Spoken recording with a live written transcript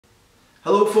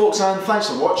Hello folks and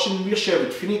thanks for watching. We're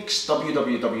Sherwood Phoenix.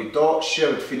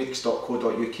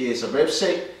 www.sherwoodphoenix.co.uk is our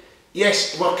website.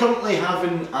 Yes, we're currently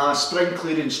having a spring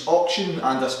clearance auction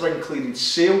and a spring clearance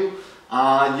sale.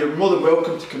 You're more than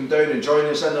welcome to come down and join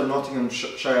us in our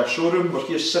Nottinghamshire showroom. We're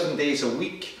here 7 days a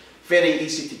week. Very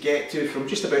easy to get to from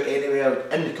just about anywhere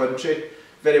in the country.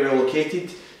 Very well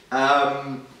located.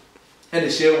 In the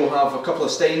sale we'll have a couple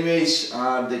of Steinways,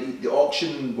 and the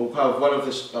auction will have one of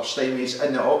our Steinways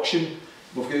in the auction.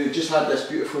 We've just had this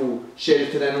beautiful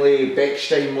Sheraton Inlay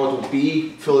Bechstein Model B,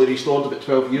 fully restored about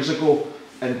 12 years ago,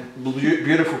 in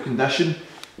beautiful condition.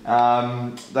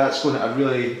 That's going at a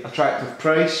really attractive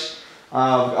price.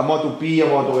 A Model B, a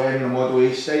Model M and a Model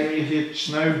A Steinway here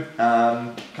just now.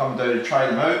 Come down and try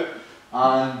them out.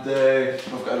 And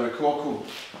we've got a Rococo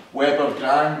Weber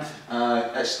Grand,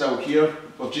 it's still here.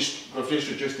 We've just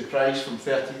reduced the price from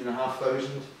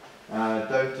 13,500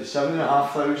 down to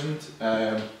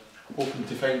 7,500. Hoping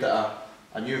to find it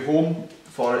a new home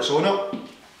for its owner.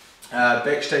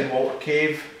 Bechstein Walter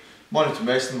Cave, Mornington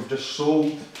Weston we've just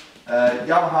sold.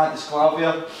 Yamaha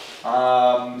Disclavia.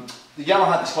 The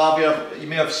Yamaha Disclavia, you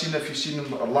may have seen if you've seen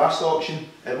our last auction,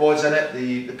 it was in it.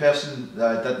 The person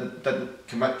didn't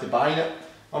commit to buying it,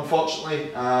 unfortunately.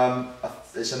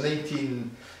 It's a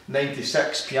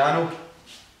 1996 piano,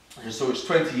 so it's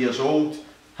 20 years old.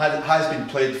 Has been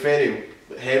played very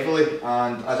heavily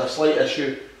and has a slight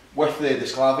issue with the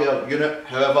Disclavia unit.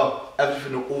 However,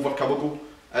 everything will overcomable,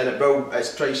 and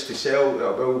it's priced to sell.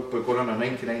 It will be going on a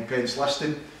 99p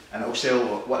listing, and it will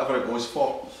sell whatever it goes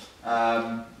for.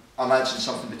 I mentioned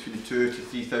something between the £2,000 to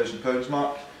 £3,000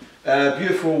 mark.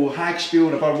 Beautiful Hagspiel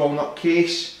in a burr walnut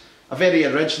case. A very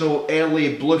original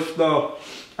early Blüthner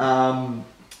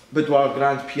boudoir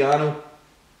grand piano,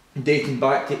 dating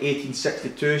back to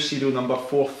 1862, serial number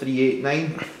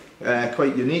 4389.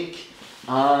 Quite unique.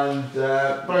 And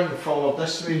bring the forward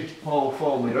this way,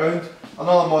 follow me round.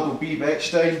 Another Model B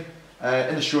Bechstein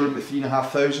in the showroom at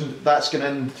 3,500. That's going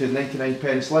into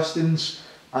 99p listings,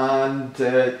 and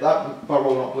that burr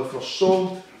walnut Blüthner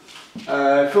sold.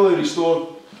 Fully restored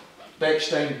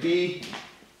Bechstein B,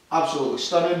 absolutely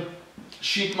stunning.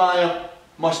 Schiedmeier,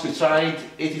 must be tried,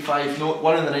 85 note,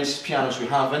 one of the nicest pianos we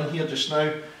have in here just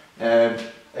now.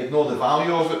 Ignore the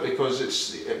value of it because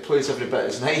it plays every bit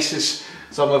as nice as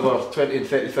some of our £20,000 and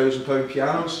 £30,000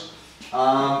 pianos.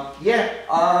 Yeah,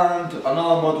 and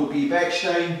another Model B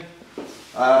Bechstein,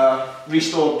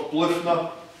 restored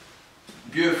Blüthner,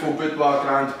 beautiful boudoir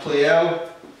grand Pleyel,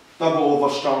 double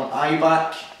overstrung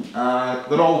eyeback.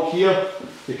 They're all here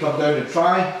to come down and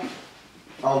try.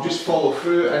 I'll just follow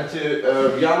through into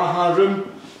our Yamaha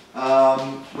room.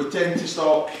 We tend to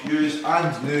stock used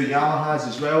and new Yamahas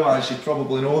as well, as you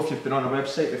probably know if you've been on our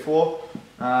website before.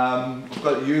 We've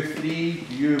got the U3, the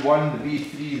U1, the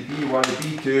B3, the B1, the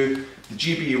B2, the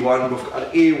GB1, we've got an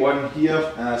A1 here,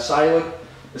 silent,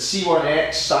 the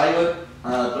C1X silent,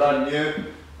 brand new.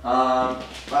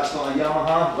 That's not a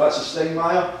Yamaha, that's a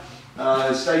Steinmeier.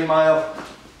 Steinmeier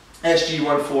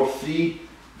SG143,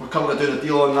 we're currently doing a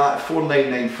deal on that at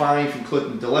 4,995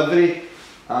 including delivery.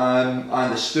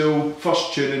 And it's still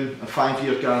first tuning, a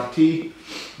 5-year guarantee.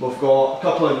 We've got a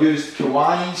couple of used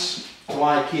Kawais,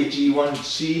 Kawai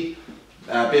KG1C,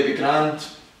 Baby Grand,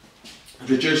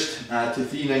 reduced to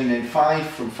 3,995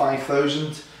 from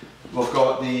 5,000. We've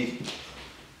got the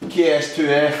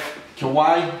KS2F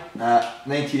Kawai,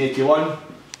 1981,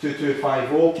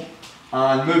 2250.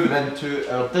 And moving into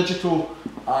our digital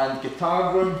and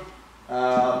guitar room,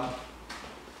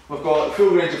 we've got a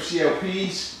full range of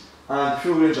CLPs and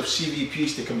full range of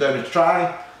CVPs to come down and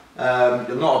try.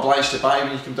 You're not obliged to buy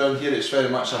when you come down here. It's very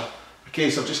much a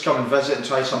case of just come and visit and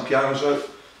try some pianos out.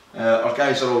 Our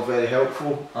guys are all very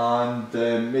helpful and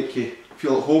make you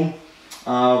feel at home.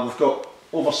 We've got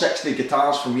over 60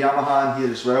 guitars from Yamaha in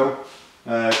here as well.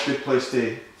 Good place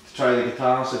to try the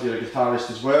guitars if you're a guitarist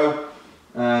as well.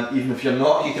 Even if you're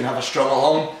not, you can have a strum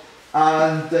along.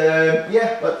 And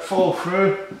yeah, let's follow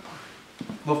through.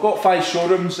 We've got 5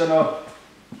 showrooms in our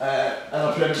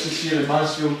premises here in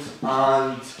Mansfield,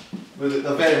 and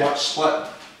they're very much split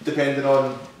depending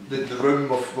on the room.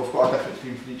 We've got a different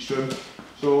theme for each room.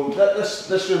 So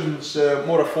this room's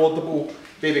more affordable.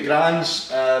 Baby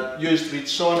Grands, used reed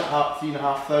son at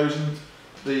 3,500.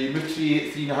 The Mutri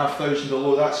at 3,500,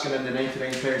 although that's going in the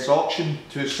 99p auction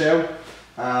to sell.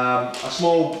 A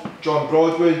small John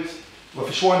Broadwood with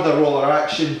a Schwander roller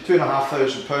action,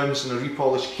 £2,500 in a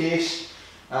repolished case.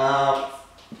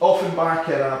 Offenbach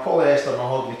in a polyester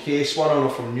mahogany case, one owner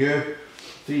from new,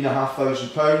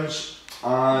 £3,500.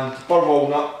 And burr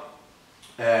walnut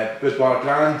boudoir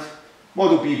grand,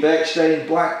 Model B Bechstein,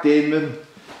 Black Damon.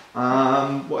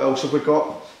 What else have we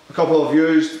got? A couple of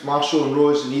used Marshall and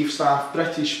Rose and Eve Staff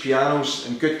British pianos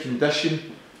in good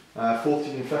condition,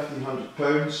 14 and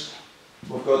 £1,500.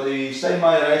 We've got the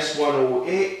Steinmeier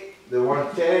S108, the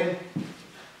 110,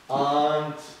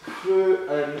 and through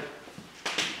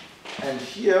in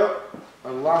here,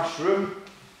 our last room,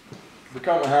 we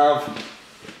currently have a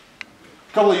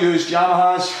couple of used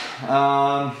Yamahas.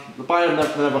 The buyer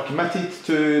never committed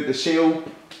to the sale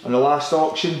on the last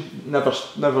auction, never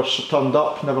turned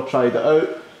up, never tried it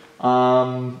out.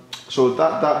 So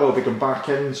that will be going back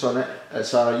in. So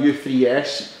it's a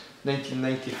U3S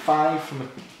 1995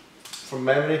 from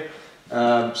memory.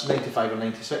 It's 95 or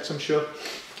 96, I'm sure.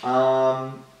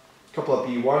 Couple of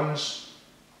B1s,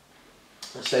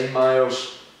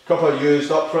 Steinmeiers, couple of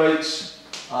used uprights,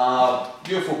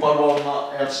 beautiful burr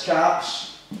walnut earth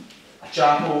caps, a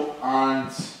chapel, and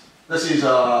this is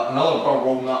another burr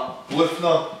walnut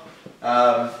Lufner.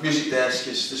 Music desk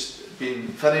has just been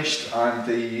finished and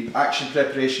the action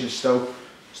preparation is still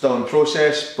in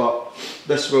process, but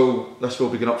this will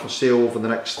be going up for sale over the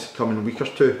next coming week or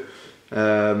two.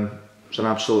 It's an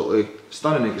absolutely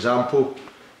stunning example,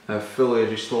 fully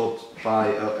restored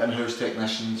by our in-house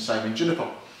technician Simon Juniper.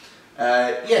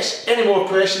 Yes, any more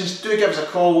questions, do give us a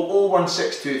call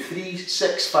 01623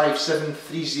 657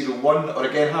 301, or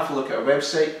again have a look at our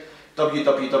website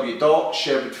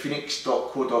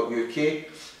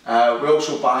www.sherwoodphoenix.co.uk. We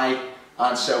also buy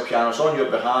and sell pianos on your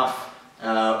behalf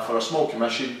for a small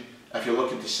commission. If you're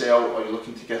looking to sell or you're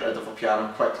looking to get rid of a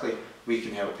piano quickly, we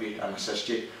can help you and assist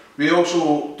you. We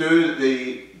also do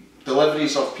the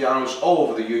deliveries of pianos all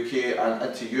over the UK and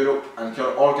into Europe, and can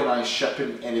organise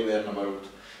shipping anywhere in the world.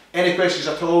 Any questions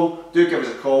at all, do give us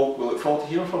a call. We look forward to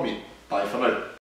hearing from you. Bye for now.